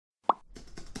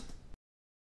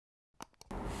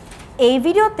এই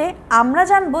ভিডিওতে আমরা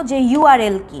জানবো যে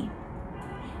ইউআরএল কি।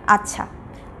 আচ্ছা,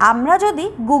 আমরা যদি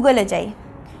গুগলে যাই,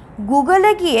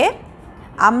 গুগলে গিয়ে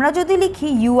আমরা যদি লিখি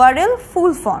ইউআরএল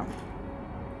ফুল ফর্ম,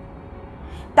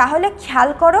 তাহলে খেয়াল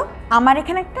করো আমার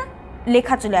এখানে একটা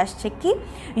লেখা চলে আসছে কি,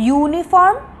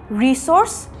 ইউনিফর্ম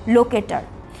রিসোর্স লোকেটর।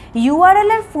 ইউআরএল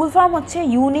এর ফুল ফর্ম হচ্ছে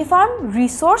ইউনিফর্ম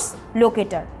রিসোর্স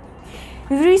লোকেটর।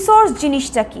 রিসোর্স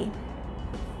জিনিসটা কি?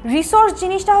 রিসোর্স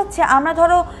জিনিসটা হচ্ছে আমরা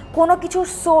ধরো কোনো কিছুর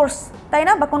সোর্স, তাই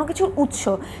না, বা কোনো কিছুর উৎস,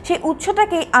 সেই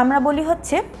উৎসটাকেই আমরা বলি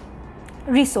হচ্ছে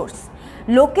রিসোর্স।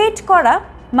 লোকেট করা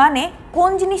মানে কোন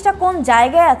জিনিসটা কোন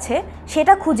জায়গায় আছে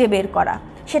সেটা খুঁজে বের করা,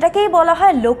 সেটাকেই বলা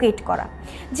হয় লোকেট করা।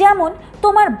 যেমন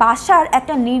তোমার বাসার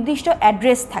একটা নির্দিষ্ট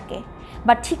অ্যাড্রেস থাকে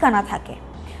বা ঠিকানা থাকে,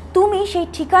 তুমি সেই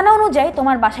ঠিকানা অনুযায়ী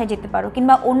তোমার বাসায় যেতে পারো,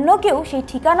 কিংবা অন্য কেউ সেই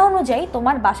ঠিকানা অনুযায়ী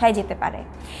তোমার বাসায় যেতে পারে।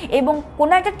 এবং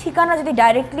কোনো একটা ঠিকানা যদি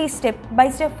directly step by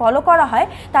step follow করা হয়,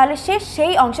 তাহলে সে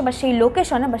সেই অংশে বা সেই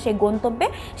লোকেশনে বা সেই গন্তব্যে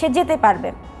সে যেতে পারবে,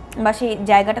 বা সেই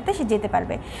জায়গাটাতে সে যেতে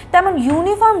পারবে। তেমন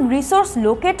ইউনিফর্ম রিসোর্স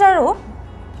লোকেটারও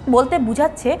বলতে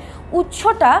বোঝাচ্ছে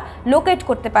উৎসটা লোকেট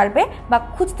করতে পারবে বা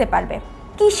খুঁজতে পারবে।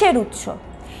 কিসের উৎস?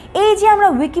 এই যে আমরা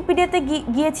উইকিপিডিয়াতে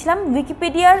গিয়েছিলাম,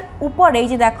 উইকিপিডিয়ার উপরে এই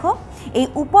যে দেখো, এই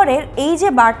উপরের এই যে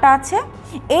বারটা আছে,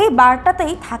 এই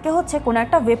বারটাতেই থাকে হচ্ছে কোনো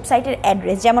একটা ওয়েবসাইটের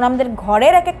অ্যাড্রেস। যেমন আমাদের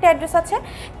ঘরের এক একটা অ্যাড্রেস আছে,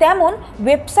 তেমন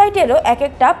ওয়েবসাইটেরও এক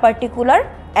একটা পার্টিকুলার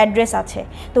অ্যাড্রেস আছে।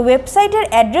 তো ওয়েবসাইটের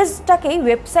অ্যাড্রেসটাকেই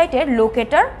ওয়েবসাইটের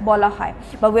লোকেটর বলা হয়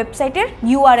বা ওয়েবসাইটের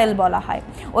ইউআরএল বলা হয়।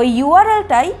 ওই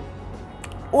ইউআরএলটাই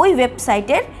ওই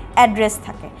ওয়েবসাইটের অ্যাড্রেস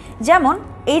থাকে। যেমন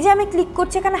এই যে আমি ক্লিক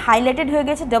করছি, এখানে হাইলাইটেড হয়ে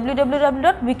গেছে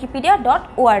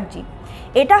www.wikipedia.org।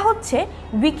 এটা হচ্ছে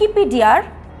উইকিপিডিয়ার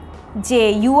যে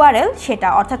ইউআরএল সেটা,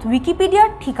 অর্থাৎ উইকিপিডিয়ার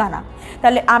ঠিকানা।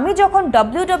 তাহলে আমি যখন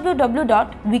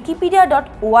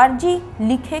www.wikipedia.org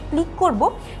লিখে ক্লিক করব,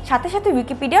 সাথে সাথে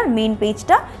উইকিপিডিয়ার মেইন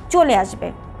পেজটা চলে আসবে।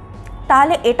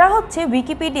 তাহলে এটা হচ্ছে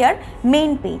উইকিপিডিয়ার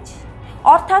মেইন পেজ,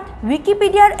 অর্থাৎ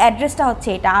উইকিপিডিয়ার অ্যাড্রেসটা হচ্ছে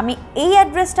এটা। আমি এই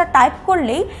অ্যাড্রেসটা টাইপ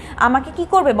করলেই আমাকে কি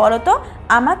করবে বলো তো,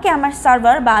 আমাকে আমার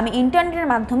সার্ভার বা আমি ইন্টারনেটের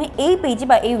মাধ্যমে এই পেজে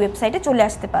বা এই ওয়েবসাইটে চলে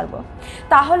আসতে পারবো।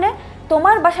 তাহলে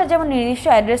তোমার বাসার যেমন নির্দিষ্ট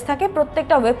অ্যাড্রেস থাকে,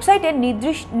 প্রত্যেকটা ওয়েবসাইটের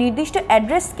নির্দিষ্ট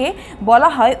অ্যাড্রেসকে বলা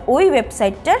হয় ওই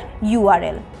ওয়েবসাইটটার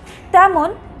ইউআরএল। তেমন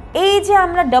এই যে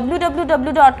আমরা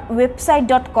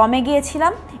www.website.com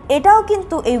গিয়েছিলাম, এটাও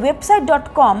কিন্তু এই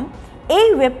website.com এই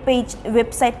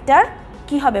ওয়েবসাইটটার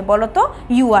কি হবে বলো তো,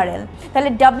 ইউআরএল। তাহলে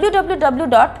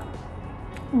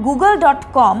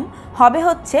www.google.com হবে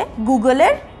হচ্ছে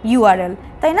গুগলের ইউআরএল,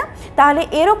 তাই না? তাহলে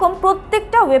এরকম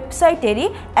প্রত্যেকটা ওয়েবসাইটেরই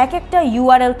এক একটা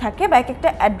ইউআরএল থাকে বা এক একটা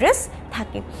অ্যাড্রেস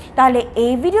থাকে। তাহলে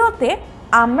এই ভিডিওতে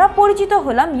আমরা পরিচিত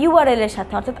হলাম ইউআরএল এর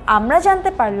সাথে, অর্থাৎ আমরা জানতে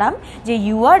পারলাম যে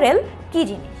ইউআরএল কী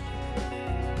জিনিস।